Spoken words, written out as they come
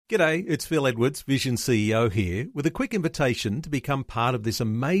G'day, it's Phil Edwards, Vision CEO here, with a quick invitation to become part of this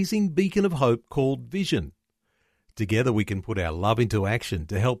amazing beacon of hope called Vision. Together we can put our love into action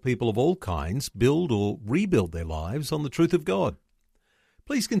to help people of all kinds build or rebuild their lives on the truth of God.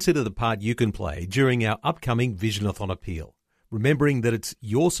 Please consider the part you can play during our upcoming Visionathon appeal, remembering that it's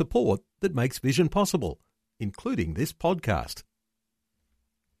your support that makes Vision possible, including this podcast.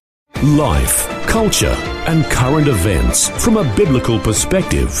 Life, culture, and current events from a biblical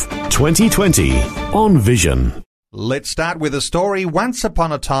perspective. 2020 on Vision. Let's start with a story. Once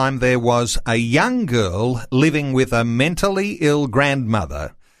upon a time, there was a young girl living with a mentally ill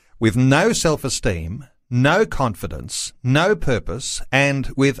grandmother with no self-esteem, no confidence, no purpose, and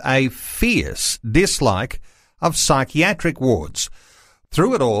with a fierce dislike of psychiatric wards.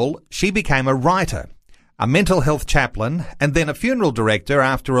 Through it all, she became a writer, a mental health chaplain, and then a funeral director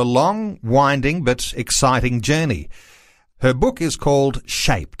after a long, winding but exciting journey. Her book is called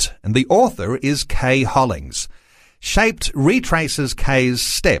Shaped, and the author is Kay Hollings. Shaped retraces Kay's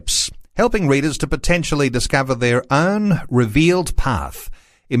steps, helping readers to potentially discover their own revealed path,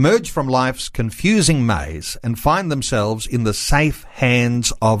 emerge from life's confusing maze, and find themselves in the safe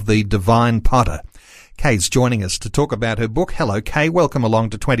hands of the divine potter. Kay's joining us to talk about her book. Hello, Kay. Welcome along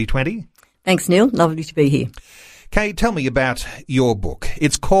to 2020. Thanks, Neil. Lovely to be here. Kay, tell me about your book.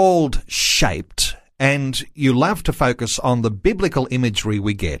 It's called Shaped, and you love to focus on the biblical imagery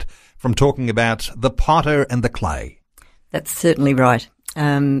we get from talking about the potter and the clay. That's certainly right.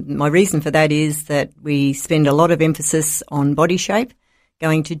 My reason for that is that we spend a lot of emphasis on body shape,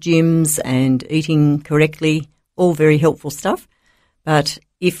 going to gyms and eating correctly, all very helpful stuff. But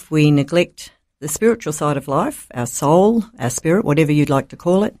if we neglect the spiritual side of life, our soul, our spirit, whatever you'd like to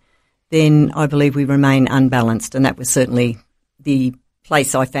call it, then I believe we remain unbalanced, and that was certainly the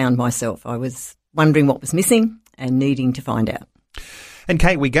place I found myself. I was wondering what was missing and needing to find out. And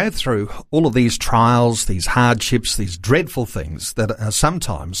Kate, we go through all of these trials, these hardships, these dreadful things that are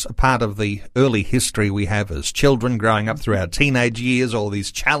sometimes a part of the early history we have as children growing up through our teenage years, all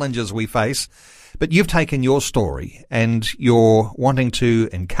these challenges we face. But you've taken your story and you're wanting to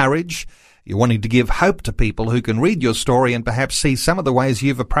encourage, you're wanting to give hope to people who can read your story and perhaps see some of the ways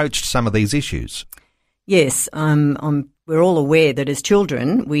you've approached some of these issues. Yes, we're all aware that as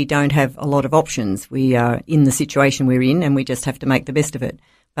children we don't have a lot of options. We are in the situation we're in and we just have to make the best of it.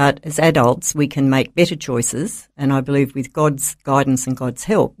 But as adults we can make better choices, and I believe with God's guidance and God's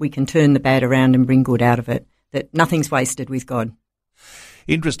help we can turn the bad around and bring good out of it, that nothing's wasted with God.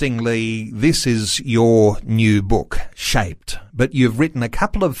 Interestingly, this is your new book, Shaped, but you've written a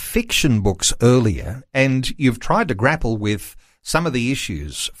couple of fiction books earlier and you've tried to grapple with some of the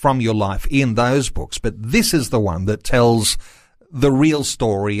issues from your life in those books, but this is the one that tells the real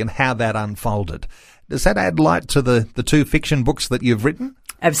story and how that unfolded. Does that add light to the two fiction books that you've written?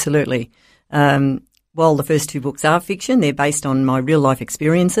 Absolutely. While the first two books are fiction, they're based on my real life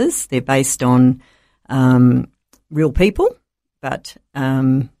experiences. They're based on real people, but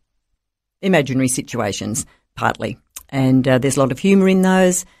imaginary situations partly. And there's a lot of humour in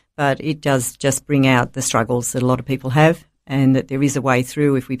those, but it does just bring out the struggles that a lot of people have, and that there is a way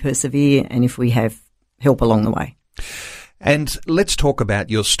through if we persevere and if we have help along the way. And let's talk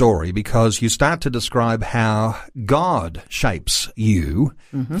about your story, because you start to describe how God shapes you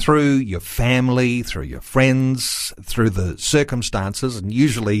through your family, through your friends, through the circumstances, and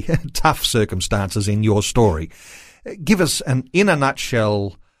usually tough circumstances in your story. Give us in a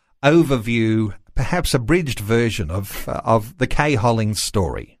nutshell overview, perhaps abridged version of the Kay Hollings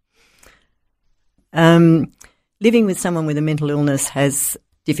story. Living with someone with a mental illness has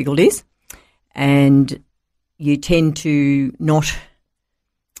difficulties, and you tend to not,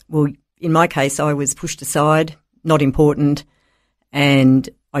 well, in my case, I was pushed aside, not important, and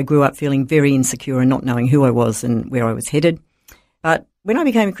I grew up feeling very insecure and not knowing who I was and where I was headed. But when I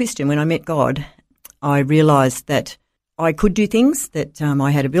became a Christian, when I met God, I realised that I could do things, that I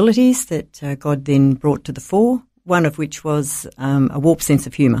had abilities that God then brought to the fore, one of which was a warped sense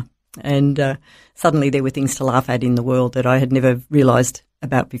of humour. And suddenly there were things to laugh at in the world that I had never realised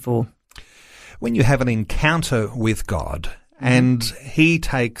about before. When you have an encounter with God and he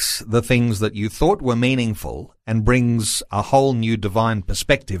takes the things that you thought were meaningful and brings a whole new divine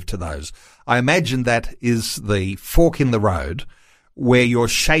perspective to those, I imagine that is the fork in the road where your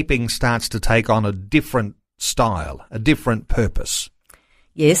shaping starts to take on a different style, a different purpose.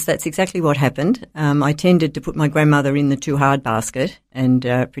 Yes, that's exactly what happened. I tended to put my grandmother in the too hard basket and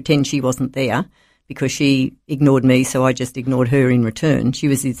pretend she wasn't there because she ignored me, so I just ignored her in return. She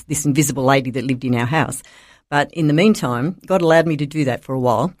was this invisible lady that lived in our house. But in the meantime, God allowed me to do that for a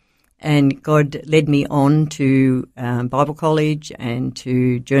while, And God led me on to Bible college and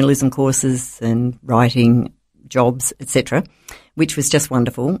to journalism courses and writing jobs, etc., which was just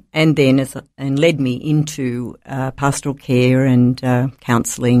wonderful. And then led me into pastoral care and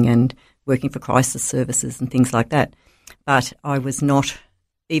counselling and working for crisis services and things like that. But I was not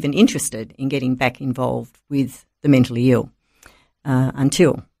even interested in getting back involved with the mentally ill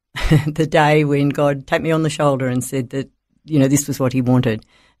until the day when God tapped me on the shoulder and said that, this was what he wanted.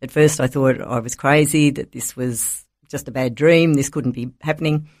 At first I thought I was crazy, that this was just a bad dream, this couldn't be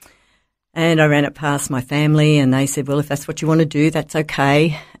happening. And I ran it past my family and they said, well, if that's what you want to do, that's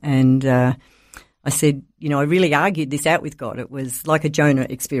okay. And I said, I really argued this out with God. It was like a Jonah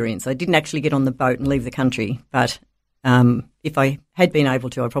experience. I didn't actually get on the boat and leave the country, but if I had been able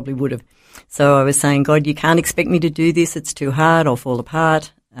to, I probably would have. So I was saying, God, you can't expect me to do this. It's too hard. I'll fall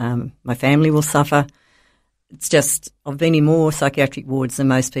apart. My family will suffer. It's just, I've been in more psychiatric wards than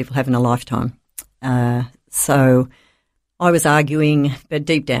most people have in a lifetime. So I was arguing, but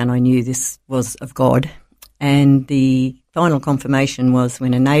deep down I knew this was of God. And the final confirmation was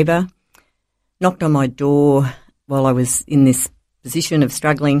when a neighbour knocked on my door while I was in this position of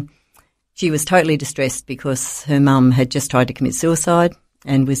struggling. She was totally distressed because her mum had just tried to commit suicide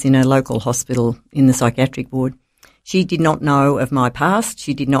and was in a local hospital in the psychiatric ward. She did not know of my past.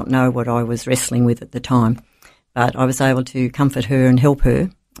 She did not know what I was wrestling with at the time. But I was able to comfort her and help her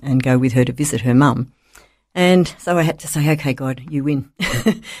and go with her to visit her mum. And so I had to say, okay, God, you win.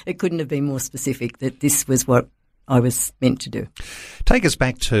 It couldn't have been more specific that this was what I was meant to do. Take us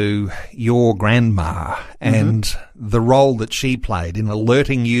back to your grandma and the role that she played in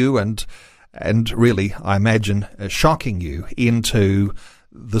alerting you and really, I imagine, shocking you into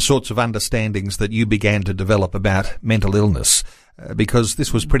the sorts of understandings that you began to develop about mental illness, because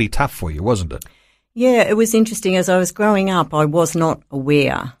this was pretty tough for you, wasn't it? Yeah, it was interesting. As I was growing up, I was not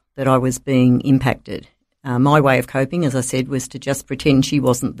aware that I was being impacted. My way of coping, as I said, was to just pretend she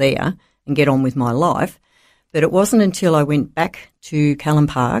wasn't there and get on with my life. But it wasn't until I went back to Callum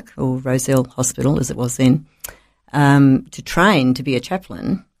Park, or Rozelle Hospital as it was then, to train to be a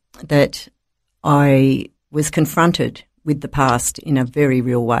chaplain, that I was confronted with the past in a very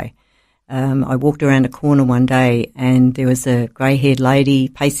real way. I walked around a corner one day and there was a grey-haired lady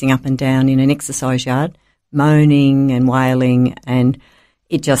pacing up and down in an exercise yard, moaning and wailing, and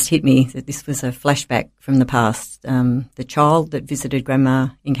it just hit me that this was a flashback from the past. The child that visited Grandma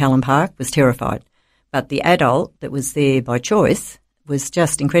in Callum Park was terrified, but the adult that was there by choice was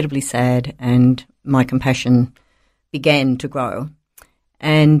just incredibly sad, and my compassion began to grow.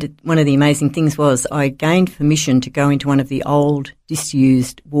 And one of the amazing things was I gained permission to go into one of the old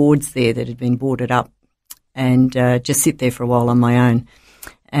disused wards there that had been boarded up and just sit there for a while on my own.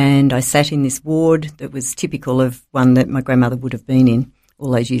 And I sat in this ward that was typical of one that my grandmother would have been in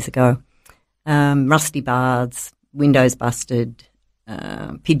all those years ago. Rusty baths, windows busted,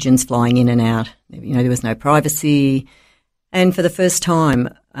 pigeons flying in and out. There was no privacy. And for the first time,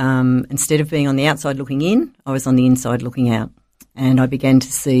 instead of being on the outside looking in, I was on the inside looking out. And I began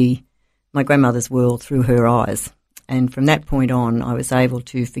to see my grandmother's world through her eyes. And from that point on, I was able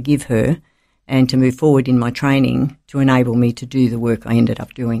to forgive her and to move forward in my training to enable me to do the work I ended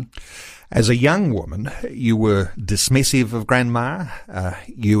up doing. As a young woman, you were dismissive of Grandma,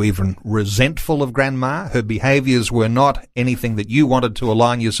 you even resentful of Grandma. Her behaviours were not anything that you wanted to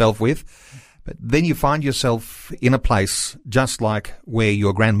align yourself with. But then you find yourself in a place just like where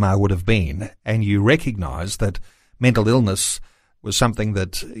your grandma would have been, and you recognise that mental illness was something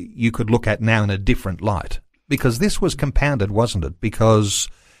that you could look at now in a different light. Because this was compounded, wasn't it? Because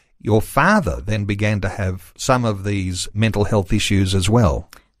your father then began to have some of these mental health issues as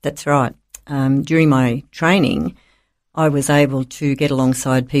well. That's right. During my training, I was able to get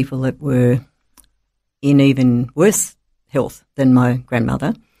alongside people that were in even worse health than my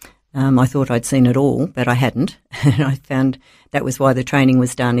grandmother. I thought I'd seen it all, but I hadn't. And I found that was why the training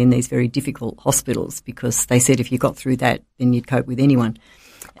was done in these very difficult hospitals, because they said if you got through that, then you'd cope with anyone.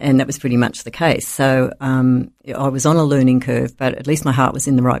 And that was pretty much the case. So I was on a learning curve, but at least my heart was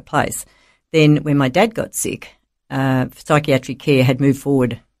in the right place. Then when my dad got sick, psychiatric care had moved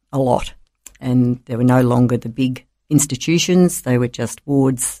forward a lot, and there were no longer the big institutions. They were just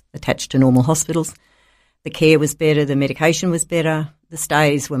wards attached to normal hospitals. The care was better, the medication was better, the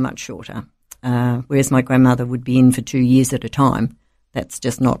stays were much shorter, whereas my grandmother would be in for 2 years at a time. That's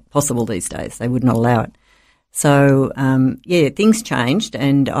just not possible these days. They would not allow it. So, things changed,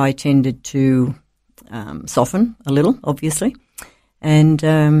 and I tended to soften a little, obviously. And,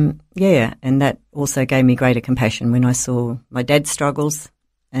 and that also gave me greater compassion when I saw my dad's struggles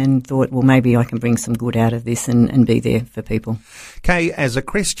and thought, well, maybe I can bring some good out of this and be there for people. Kay, as a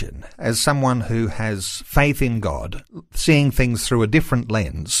Christian, as someone who has faith in God, seeing things through a different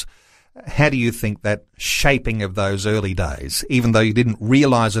lens, how do you think that shaping of those early days, even though you didn't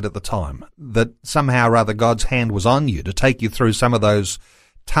realise it at the time, that somehow or other God's hand was on you to take you through some of those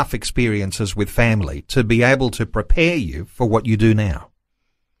tough experiences with family to be able to prepare you for what you do now?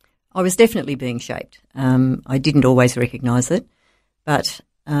 I was definitely being shaped. I didn't always recognise it, but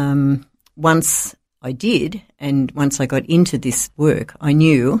once I did, and once I got into this work, I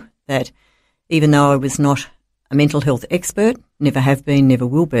knew that even though I was not a mental health expert, never have been, never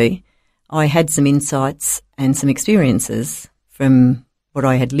will be, I had some insights and some experiences from what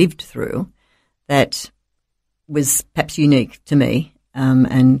I had lived through that was perhaps unique to me,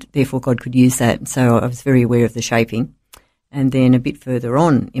 and therefore God could use that. So I was very aware of the shaping. And then a bit further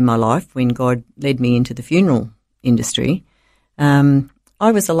on in my life, when God led me into the funeral industry,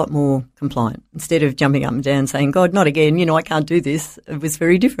 I was a lot more compliant. Instead of jumping up and down saying, God, not again, I can't do this, it was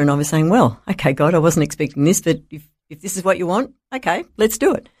very different. I was saying, well, okay, God, I wasn't expecting this, but if this is what you want, okay, let's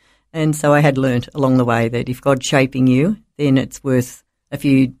do it. And so I had learnt along the way that if God's shaping you, then it's worth a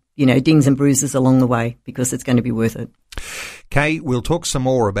few, dings and bruises along the way, because it's going to be worth it. Kay, we'll talk some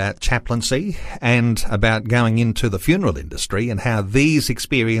more about chaplaincy and about going into the funeral industry and how these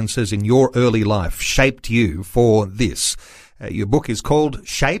experiences in your early life shaped you for this. Your book is called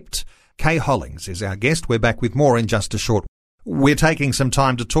Shaped. Kay Hollings is our guest. We're back with more in just a short while. We're taking some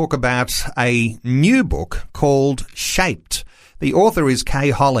time to talk about a new book called Shaped. The author is Kay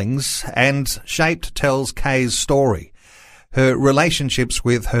Hollings, and Shaped tells Kay's story, her relationships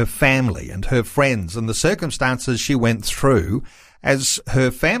with her family and her friends, and the circumstances she went through as her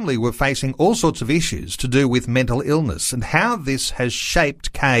family were facing all sorts of issues to do with mental illness, and how this has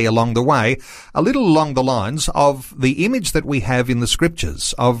shaped Kay along the way, a little along the lines of the image that we have in the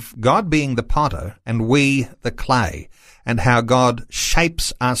scriptures of God being the potter and we the clay, and how God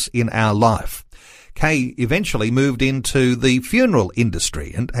shapes us in our life. Kay eventually moved into the funeral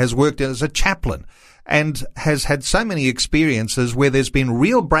industry and has worked as a chaplain, and has had so many experiences where there's been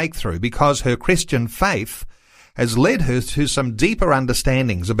real breakthrough because her Christian faith has led her to some deeper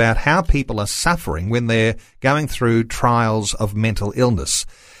understandings about how people are suffering when they're going through trials of mental illness.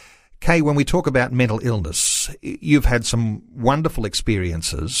 Kay, when we talk about mental illness, you've had some wonderful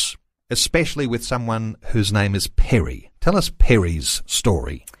experiences, especially with someone whose name is Perry. Tell us Perry's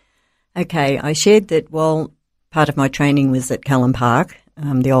story. Okay, I shared that while part of my training was at Cullen Park,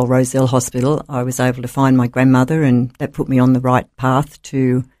 the old Rozelle Hospital, I was able to find my grandmother, and that put me on the right path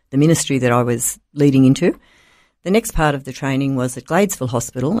to the ministry that I was leading into. The next part of the training was at Gladesville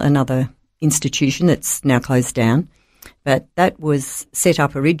Hospital, another institution that's now closed down, but that was set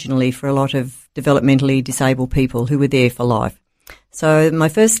up originally for a lot of developmentally disabled people who were there for life. So my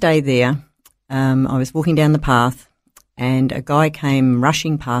first day there, I was walking down the path, and a guy came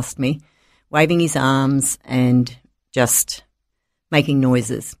rushing past me, waving his arms and just making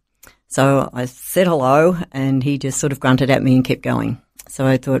noises. So I said hello, and he just sort of grunted at me and kept going. So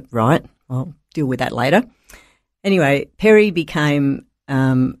I thought, right, I'll deal with that later. Anyway, Perry became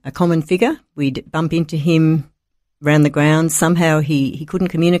a common figure. We'd bump into him around the grounds. Somehow he couldn't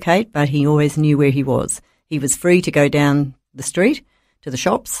communicate, but he always knew where he was. He was free to go down the street to the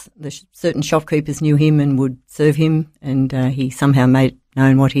shops. Certain shopkeepers knew him and would serve him, and he somehow made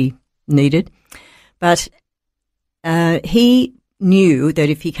known what he needed. But he knew that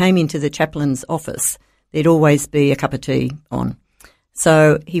if he came into the chaplain's office, there'd always be a cup of tea on.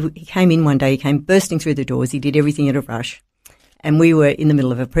 So he came in one day, he came bursting through the doors, he did everything at a rush, and we were in the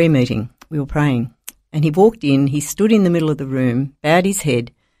middle of a prayer meeting. We were praying. And he walked in, he stood in the middle of the room, bowed his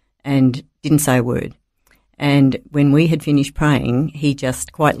head, and didn't say a word. And when we had finished praying, he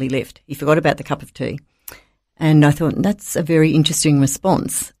just quietly left. He forgot about the cup of tea. And I thought, that's a very interesting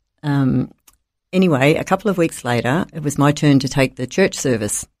response. Anyway, a couple of weeks later, it was my turn to take the church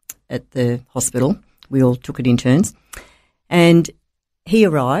service at the hospital. We all took it in turns. And he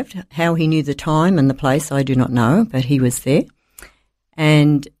arrived. How he knew the time and the place, I do not know, but he was there.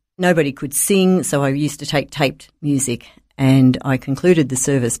 And nobody could sing, so I used to take taped music. And I concluded the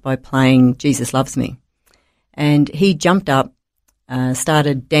service by playing Jesus Loves Me. And he jumped up,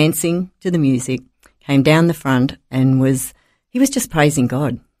 started dancing to the music, came down the front, and he was just praising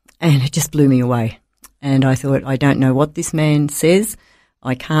God. And it just blew me away. And I thought, I don't know what this man says.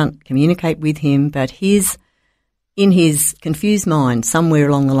 I can't communicate with him, but in his confused mind, somewhere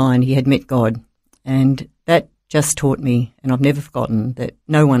along the line, he had met God. And that just taught me, and I've never forgotten, that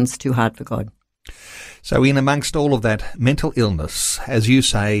no one's too hard for God. So in amongst all of that mental illness, as you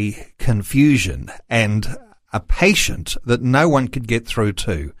say, confusion and a patient that no one could get through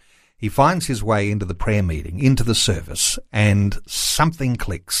to. He finds his way into the prayer meeting, into the service, and something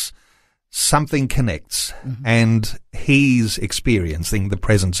clicks, something connects, and he's experiencing the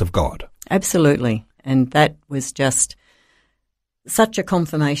presence of God. Absolutely. And that was just such a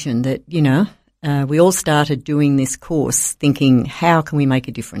confirmation that, we all started doing this course thinking, how can we make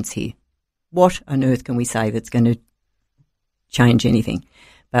a difference here? What on earth can we say that's going to change anything?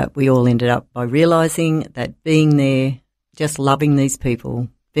 But we all ended up by realising that being there, just loving these people,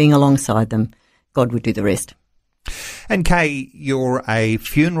 being alongside them, God would do the rest. And Kay, you're a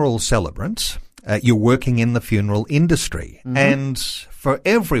funeral celebrant. You're working in the funeral industry. And for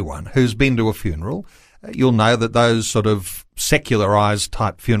everyone who's been to a funeral, you'll know that those sort of secularised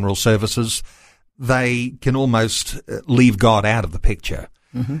type funeral services, they can almost leave God out of the picture.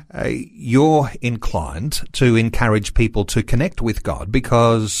 You're inclined to encourage people to connect with God,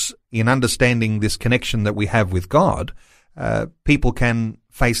 because in understanding this connection that we have with God, people can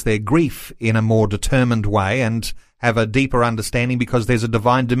face their grief in a more determined way and have a deeper understanding, because there's a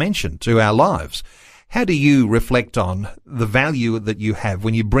divine dimension to our lives. How do you reflect on the value that you have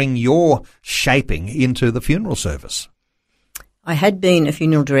when you bring your shaping into the funeral service? I had been a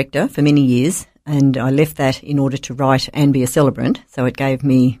funeral director for many years, and I left that in order to write and be a celebrant. So it gave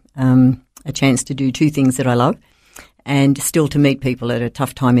me a chance to do two things that I love, and still to meet people at a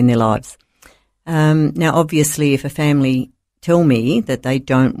tough time in their lives. Now, obviously, if a family tell me that they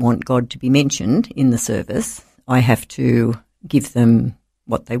don't want God to be mentioned in the service, I have to give them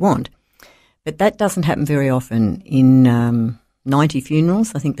what they want. But that doesn't happen very often. In 90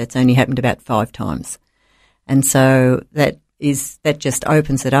 funerals, I think that's only happened about 5 times. And so that just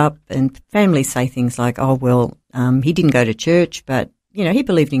opens it up, and families say things like, oh, well, he didn't go to church, but, he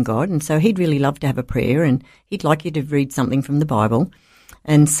believed in God, and so he'd really love to have a prayer, and he'd like you to read something from the Bible.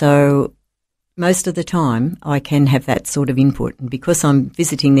 And so most of the time I can have that sort of input, and because I'm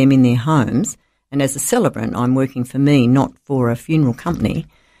visiting them in their homes, and as a celebrant I'm working for me, not for a funeral company,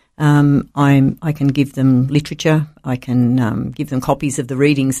 I can give them literature, I can give them copies of the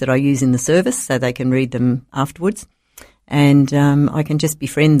readings that I use in the service so they can read them afterwards, and I can just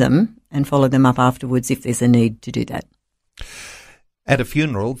befriend them and follow them up afterwards if there's a need to do that. At a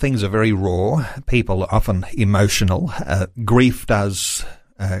funeral, things are very raw. People are often emotional. Grief does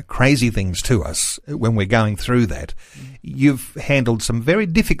crazy things to us when we're going through that. You've handled some very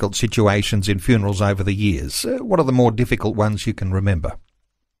difficult situations in funerals over the years. What are the more difficult ones you can remember?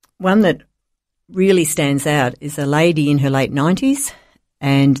 One that really stands out is a lady in her late 90s,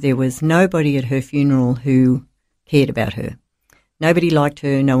 and there was nobody at her funeral who cared about her. Nobody liked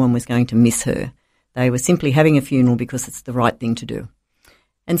her. No one was going to miss her. They were simply having a funeral because it's the right thing to do.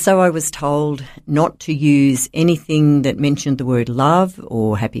 And so I was told not to use anything that mentioned the word love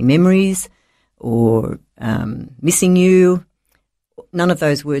or happy memories or missing you. None of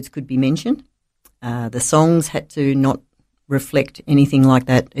those words could be mentioned. The songs had to not reflect anything like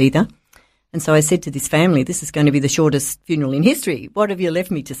that either. And so I said to this family, this is going to be the shortest funeral in history. What have you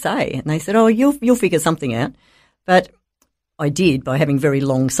left me to say? And they said, oh, you'll figure something out. But I did by having very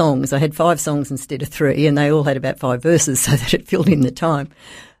long songs. I had 5 songs instead of 3, and they all had about 5 verses so that it filled in the time.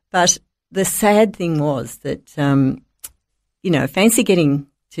 But the sad thing was that, fancy getting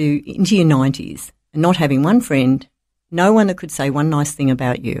into your 90s and not having one friend, no one that could say one nice thing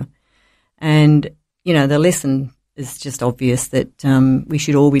about you. And, the lesson is just obvious that we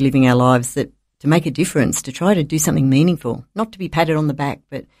should all be living our lives to make a difference, to try to do something meaningful, not to be patted on the back,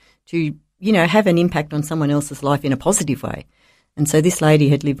 but to have an impact on someone else's life in a positive way. And so this lady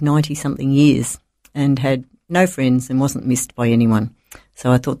had lived 90-something years and had no friends and wasn't missed by anyone.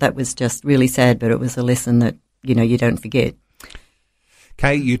 So I thought that was just really sad, but it was a lesson that, you don't forget.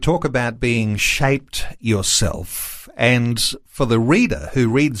 Kay, you talk about being shaped yourself, and for the reader who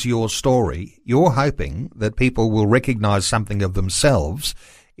reads your story, you're hoping that people will recognise something of themselves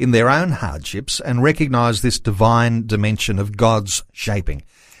in their own hardships and recognise this divine dimension of God's shaping.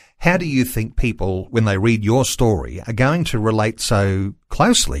 How do you think people, when they read your story, are going to relate so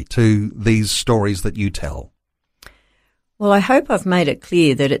closely to these stories that you tell? Well, I hope I've made it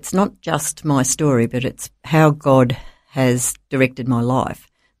clear that it's not just my story, but it's how God has directed my life.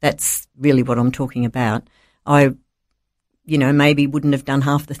 That's really what I'm talking about. I, maybe wouldn't have done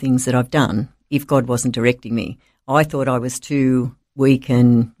half the things that I've done if God wasn't directing me. I thought I was too weak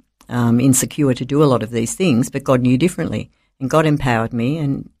and insecure to do a lot of these things, but God knew differently. And God empowered me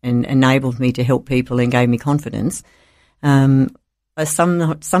and enabled me to help people and gave me confidence. I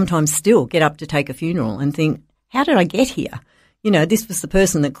sometimes still get up to take a funeral and think, how did I get here? This was the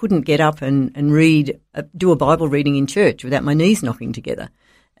person that couldn't get up and do a Bible reading in church without my knees knocking together.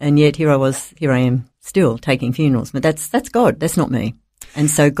 And yet here I am still taking funerals. But that's God. That's not me. And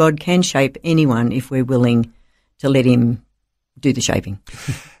so God can shape anyone if we're willing to let him do the shaping.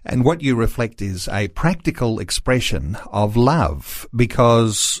 And what you reflect is a practical expression of love,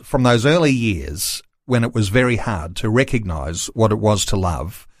 because from those early years when it was very hard to recognise what it was to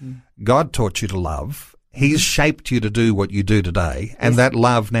love, God taught you to love. He's shaped you to do what you do today, and that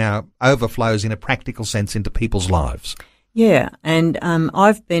love now overflows in a practical sense into people's lives. Yeah, and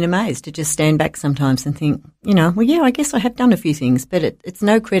I've been amazed to just stand back sometimes and think, I guess I have done a few things, but it's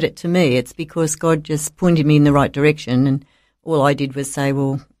no credit to me. It's because God just pointed me in the right direction, and all I did was say,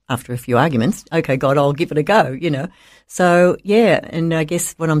 well, after a few arguments, okay, God, I'll give it a go, So, yeah, and I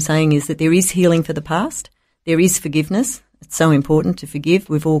guess what I'm saying is that there is healing for the past. There is forgiveness. It's so important to forgive.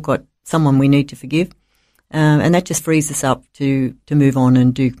 We've all got someone we need to forgive. And that just frees us up to move on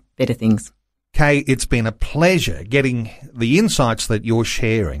and do better things. Kay, it's been a pleasure getting the insights that you're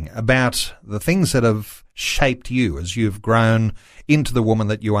sharing about the things that have shaped you as you've grown into the woman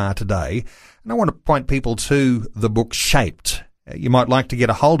that you are today. And I want to point people to the book Shaped. You might like to get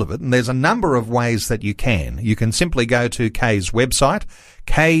a hold of it, and there's a number of ways that you can. You can simply go to Kay's website,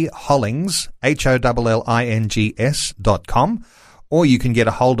 khollings, HOLLINGS.com, or you can get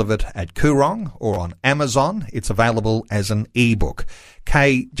a hold of it at Koorong or on Amazon. It's available as an ebook.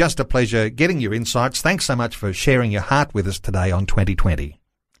 Kay, just a pleasure getting your insights. Thanks so much for sharing your heart with us today on 2020.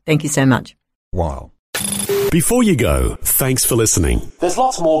 Thank you so much. Wow. Before you go, thanks for listening. There's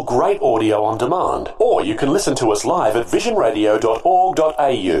lots more great audio on demand, or you can listen to us live at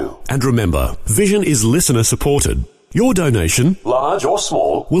visionradio.org.au. And remember, Vision is listener supported. Your donation, large or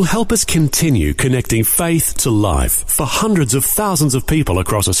small, will help us continue connecting faith to life for hundreds of thousands of people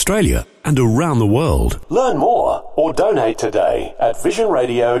across Australia and around the world. Learn more or donate today at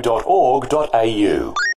visionradio.org.au.